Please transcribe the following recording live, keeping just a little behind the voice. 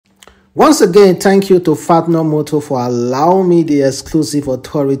Once again, thank you to Fatna Moto for allowing me the exclusive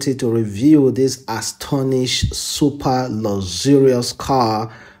authority to review this astonished, super luxurious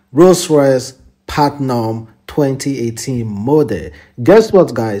car, Rolls-Royce Platinum 2018 model. Guess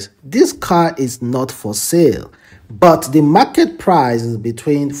what, guys? This car is not for sale, but the market price is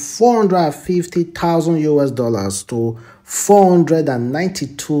between 450,000 US dollars to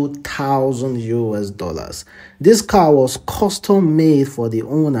 492,000 US dollars. This car was custom made for the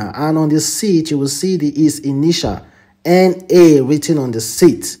owner, and on the seat you will see his initial NA written on the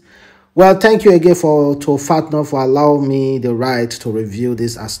seat. Well, thank you again to Fatna for allowing me the right to review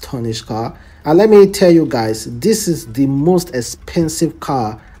this astonished car. And let me tell you guys, this is the most expensive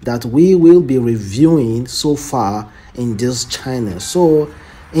car that we will be reviewing so far in this channel. So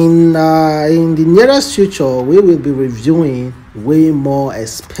in the nearest future, we will be reviewing way more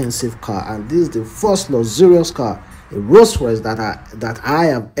expensive car, and this is the first luxurious car, a Rolls-Royce that I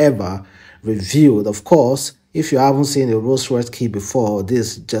have ever reviewed. Of course, if you haven't seen a Rolls-Royce key before, this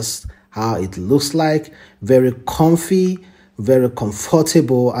is just how it looks like. Very comfy, very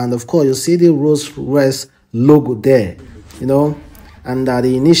comfortable, and of course you see the Rolls-Royce logo there, and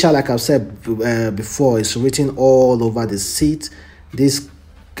the initial, like I've said before, is written all over the seat. This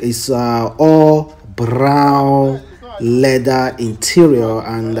is all brown leather interior,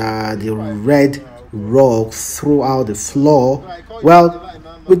 and the red rug throughout the floor. Well,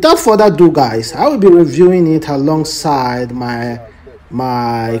 without further ado, guys, I will be reviewing it alongside my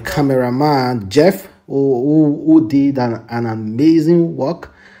cameraman Jeff, who did an amazing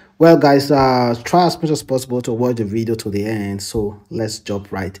work. Well, guys, try as much as possible to watch the video to the end. So let's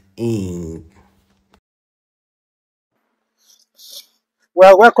jump right in.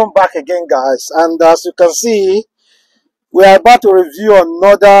 Well, welcome back again, guys. And as you can see, we are about to review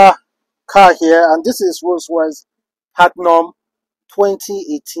another car here, and this is Rolls-Royce Platinum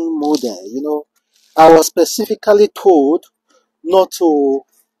 2018 model. I was specifically told not to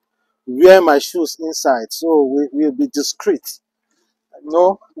wear my shoes inside, so we will be discreet.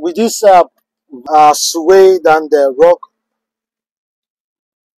 With this suede and the rock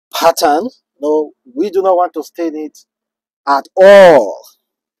pattern, we do not want to stain it at all.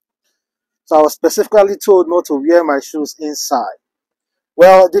 So I was specifically told not to wear my shoes inside.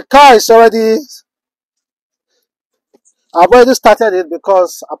 Well, the car is I've already started it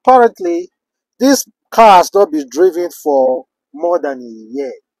because apparently this car has not been driven for more than a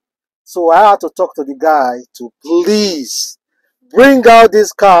year. So I had to talk to the guy to please bring out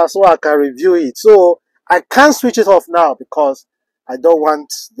this car so I can review it. So I can't switch it off now because I don't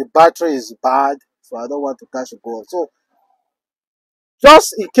want, the battery is bad, so I don't want to catch a go. So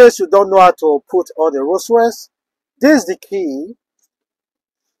just in case you don't know how to put on the Rolls-Royce, this is the key.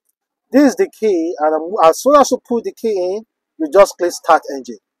 This is the key, and as soon as you put the key in, you just click start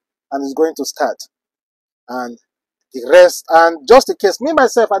engine, and it's going to start. And the rest, and just in case, me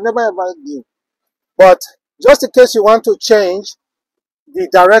myself, I never ever knew, but just in case you want to change the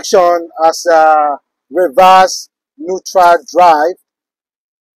direction as a reverse, neutral, drive,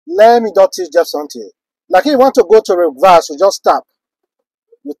 let me just teach you something. Like if you want to go to reverse, you just tap.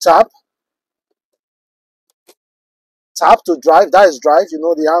 You tap to drive, that is drive,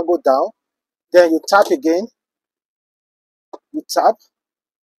 the angle down. Then you tap again, you tap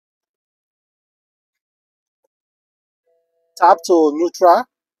to neutral.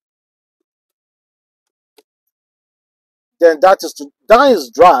 Then that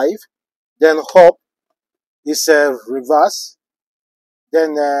is drive. Then hop is reverse.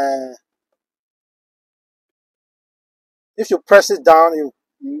 Then if you press it down, you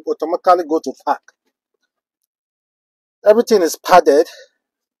automatically go to park. Everything is padded.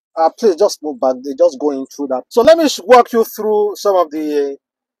 Please just move back. They just going through that. So let me walk you through some of the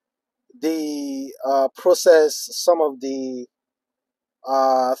process, some of the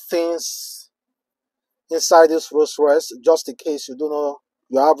things inside this Rolls-Royce, just in case you don't know,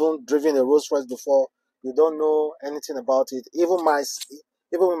 you haven't driven a Rolls-Royce before, you don't know anything about it. Even with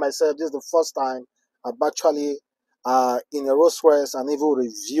myself, this is the first time I'm actually in a Rolls-Royce and even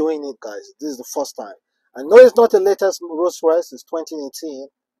reviewing it, guys. This is the first time. I know it's not the latest Rolls-Royce, it's 2018,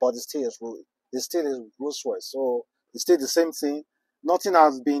 but it still is Rolls-Royce, so it's still the same thing. Nothing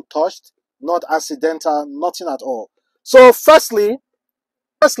has been touched, not accidental, nothing at all. So firstly,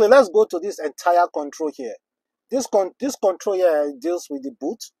 let's go to this entire control here. This control here deals with the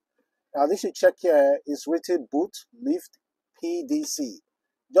boot. And if you check here, it's written boot lift PDC.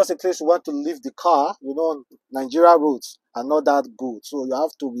 Just in case you want to lift the car, Nigeria roads are not that good. So you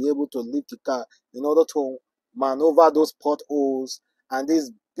have to be able to lift the car in order to maneuver those potholes and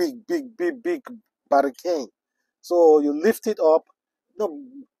this big barricade. So you lift it up.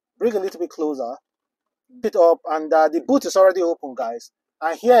 bring a little bit closer, it up, and the boot is already open, guys.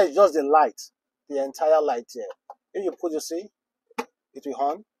 And here is just the light, the entire light here. If you put, you see, it will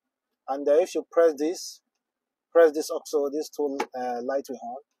on. And if you press this also, this two light will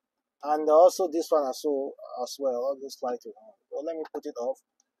on. And also this one also as well, all this light will on. So let me put it off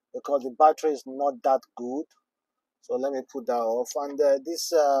because the battery is not that good. So let me put that off. And the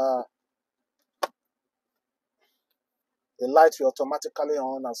light will automatically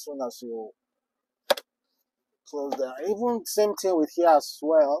on as soon as you close that. Even same thing with here as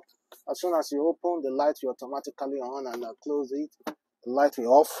well. As soon as you open, the light will automatically on, and close it, the light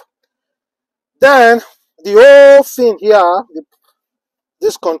will off. Then the whole thing here,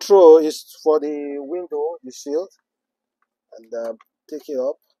 this control is for the window, the shield, and take it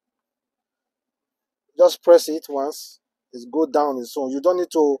up. Just press it once. It's go down its own. You don't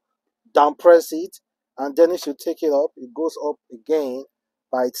need to down press it, and then if you take it up, it goes up again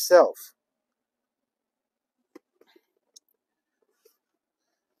by itself.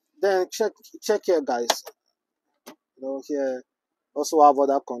 Then check here, guys. You know, here also have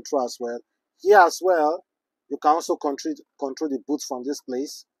other control as well. Here as well, you can also control the boot from this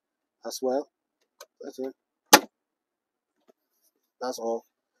place as well. That's it. That's all.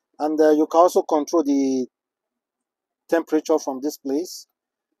 And you can also control the temperature from this place.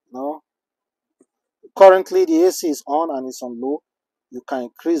 No, currently the AC is on and it's on low. You can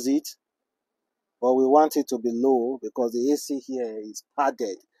increase it, but we want it to be low because the AC here is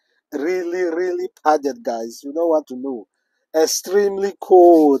padded, really padded, guys. You don't want to know, extremely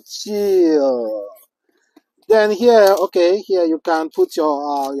cold, chill. Then here, okay, here you can put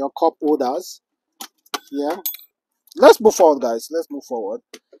your cup holders. Yeah, let's move forward, guys. Let's move forward.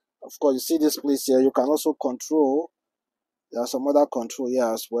 Of course, you see this place here. You can also control. There are some other control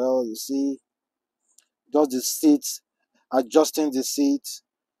here as well. You see, just the seat, adjusting the seat,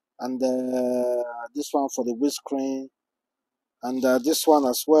 and this one for the windscreen, and this one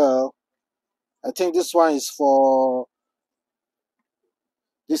as well. I think this one is for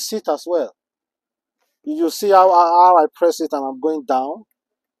the seat as well. You see how I press it and I'm going down.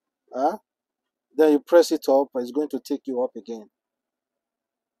 Then you press it up, it's going to take you up again.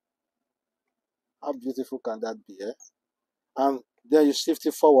 How beautiful can that be? Eh? And then you shift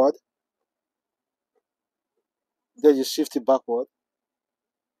it forward. Then you shift it backward.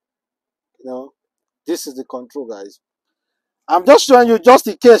 You know, this is the control, guys. I'm just showing you just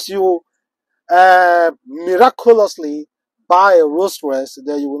in case you miraculously buy a Rolls Royce,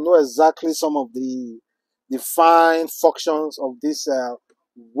 then you will know exactly some of the fine functions of this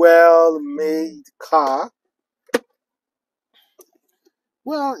well-made car.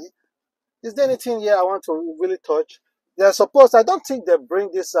 Well, is there anything here I want to really touch? I don't think they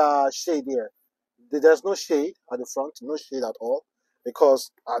bring this shade here. There's no shade at the front, no shade at all.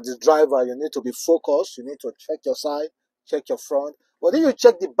 Because as the driver, you need to be focused. You need to check your side, check your front. But if you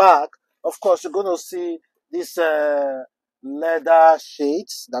check the back, of course, you're going to see this leather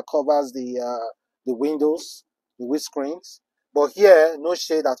shades that covers the windows, the windscreens. But here, no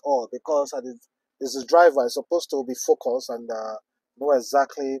shade at all because as a driver, is supposed to be focused and know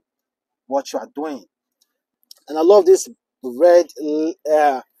exactly what you are doing. And I love this red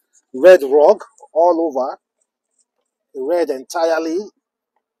red rug all over, red entirely,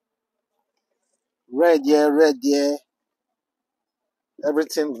 red there,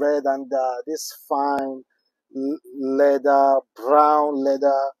 everything red, and this fine leather, brown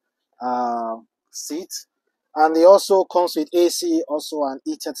leather uh, seat. And it also comes with AC, also an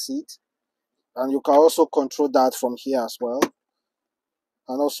heated seat, and you can also control that from here as well,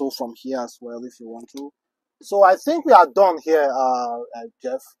 and also from here as well if you want to. So I think we are done here,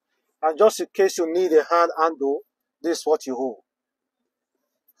 Jeff. And just in case you need a hand handle, this is what you hold.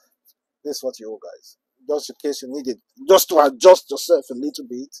 This is what you hold, guys. Just in case you need it, just to adjust yourself a little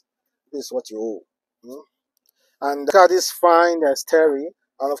bit. This is what you hold. And look at this fine steering.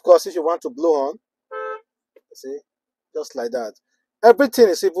 And of course, if you want to blow on, see, just like that. Everything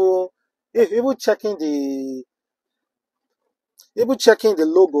is even checking the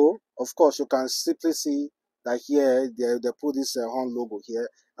logo. Of course, you can simply see that here they put this Horn logo here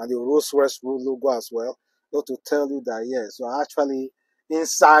and the Rolls Royce logo as well. Not to tell you that yes, you're actually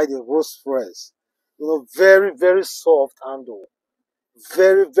inside the Rolls Royce. You know, very soft handle,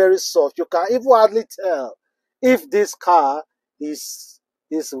 very soft. You can even hardly tell if this car is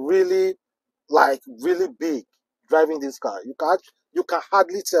really really big. Driving this car, you can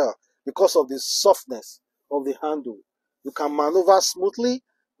hardly tell because of the softness of the handle. You can maneuver smoothly.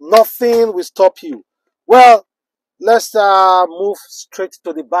 Nothing will stop you. Well, let's move straight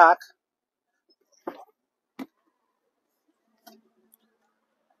to the back.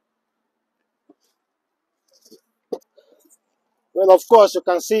 Well, of course, you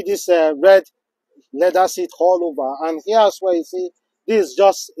can see this red leather seat all over. And here as well, you see, this is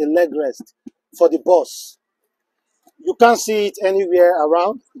just a leg rest for the bus. You can't see it anywhere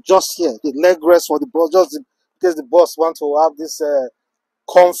around, just here, the leg rest for the bus, just in case the bus want to have this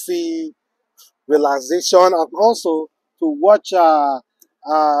comfy relaxation, and also to watch uh,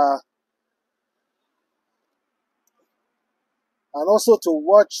 and also to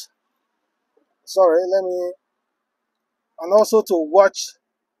watch, sorry, let me, and also to watch,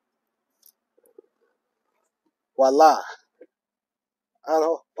 voila,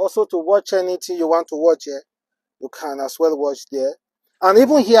 and also to watch anything you want to watch here, you can as well watch there. And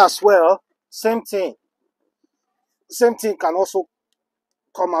even here as well, same thing can also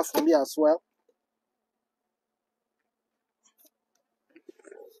come out from here as well.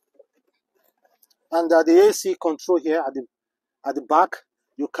 And the AC control here at the back,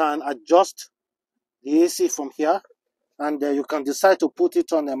 you can adjust the AC from here, and you can decide to put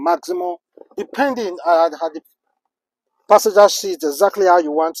it on a maximum, depending at the passenger seat, exactly how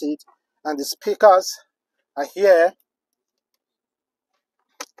you want it. And the speakers are here.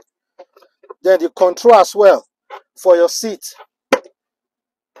 Then the control as well for your seat.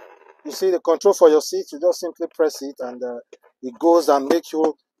 You see the control for your seat, you just simply press it, and it goes and make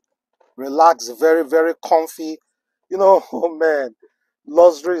you relax, very, very comfy. You know, oh man,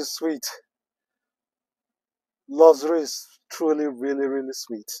 luxury is sweet. Luxury is truly, really, really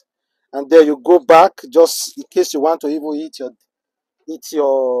sweet. And there you go back, just in case you want to even eat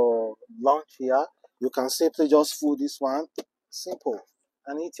your lunch here. You can simply just fold this one, simple,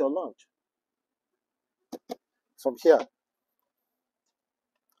 and eat your lunch from here.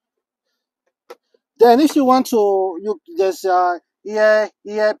 Then if you want to, there's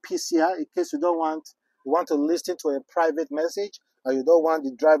earpiece here in case you want to listen to a private message, or you don't want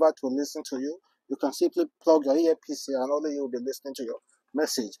the driver to listen to you. You can simply plug your earpiece here, and only you will be listening to your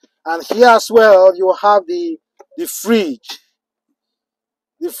message. And here as well, you have the fridge.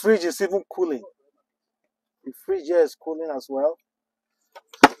 The fridge is even cooling. The fridge here is cooling as well.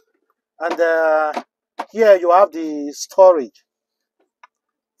 And here you have the storage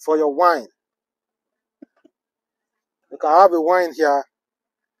for your wine. You can have a wine here,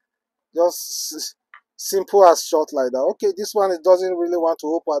 just simple as short like that. Okay, this one, it doesn't really want to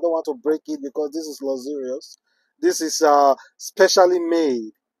open. I don't want to break it because this is luxurious. This is specially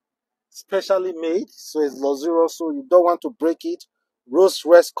made. Specially made, so it's luxurious, so you don't want to break it. Rose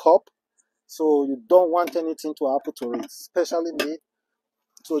Royce cup, so you don't want anything to happen to it. Specially made,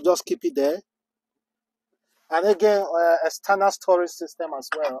 so just keep it there. And again, external storage system as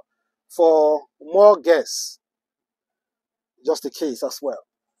well for more guests, just in case as well.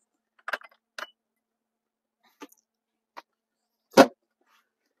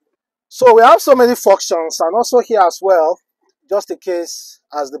 So we have so many functions, and also here as well, just in case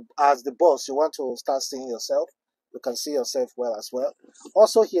as the boss you want to start seeing yourself, you can see yourself well as well.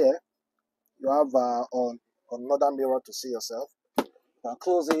 Also here you have on another mirror to see yourself. You can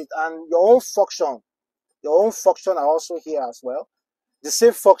close it, and your own function are also here as well. The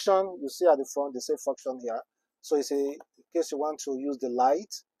same function you see at the front, the same function here. So you see, in case you want to use the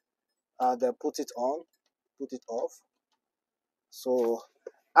light, then put it on, put it off. So,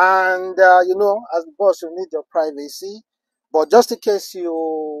 and you know, as the boss, you need your privacy. But just in case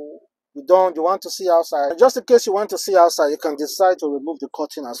you want to see outside, just in case you want to see outside, you can decide to remove the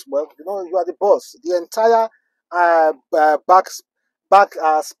curtain as well. You know, you are the boss. The entire back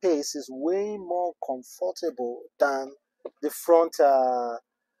space is way more comfortable than the front the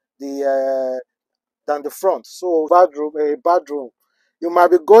than the front. So a bedroom. You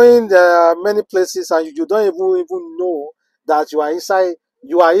might be going there many places, and you don't even know that you are inside.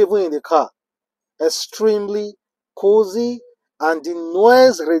 You are even in the car. Extremely cozy, and the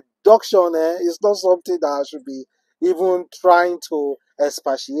noise reduction is not something that I should be even trying to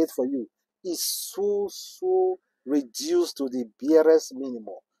expatiate for you. It's so reduced to the barest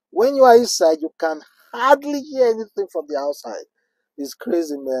minimum. When you are inside, you can hardly hear anything from the outside. It's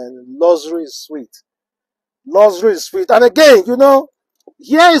crazy, man. Luxury is sweet. Luxury is sweet. And again, you know,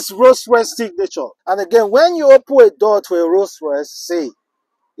 here is Rolls Royce signature. And again, when you open a door to a Rolls Royce, say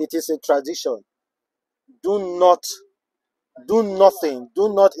it is a tradition. Do not, do nothing,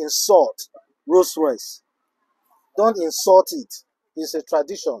 do not insult Rolls Royce. Don't insult it. It's a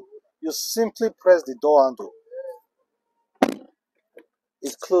tradition. You simply press the door handle.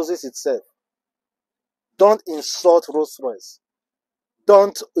 It closes itself. Don't insult Rolls Royce.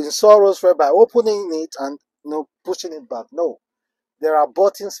 Don't insult Rolls Royce by opening it and pushing it back. No. There are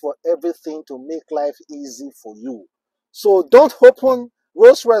buttons for everything to make life easy for you. So don't open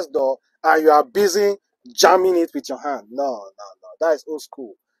Rolls Royce door and you are busy jamming it with your hand. No, no, no. That is old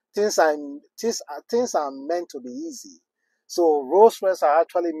school. Things are meant to be easy. So Rolls Royce are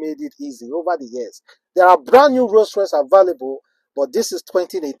actually made it easy over the years. There are brand new Rolls Royce available, but this is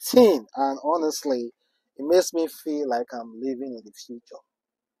 2018, and honestly, it makes me feel like I'm living in the future.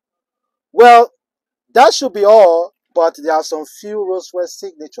 Well, that should be all, but there are some few Rolls Royce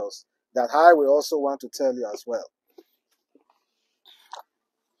signatures that I will also want to tell you as well.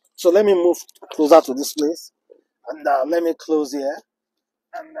 So let me move closer to this place, and let me close here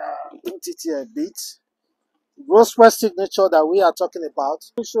and put it here a bit. Rolls Royce signature that we are talking about.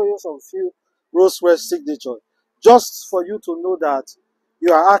 Let me show you some few Rolls Royce signature, just for you to know that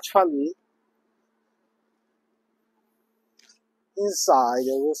you are actually inside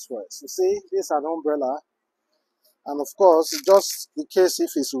a Rolls Royce. You see, this is an umbrella, and of course, just in case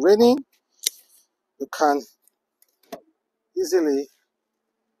if it's raining, you can easily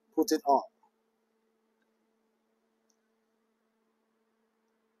put it on.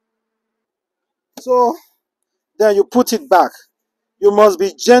 So then you put it back. You must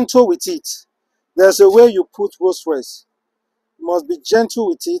be gentle with it. There's a way you put Rolls Royce. You must be gentle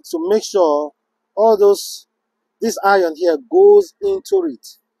with it to make sure all this iron here goes into it.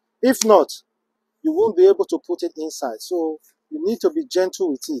 If not, you won't be able to put it inside. So you need to be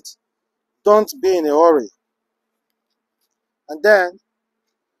gentle with it. Don't be in a hurry. And then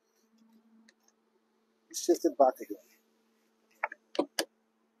you shift it back again.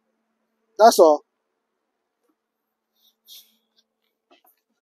 That's all.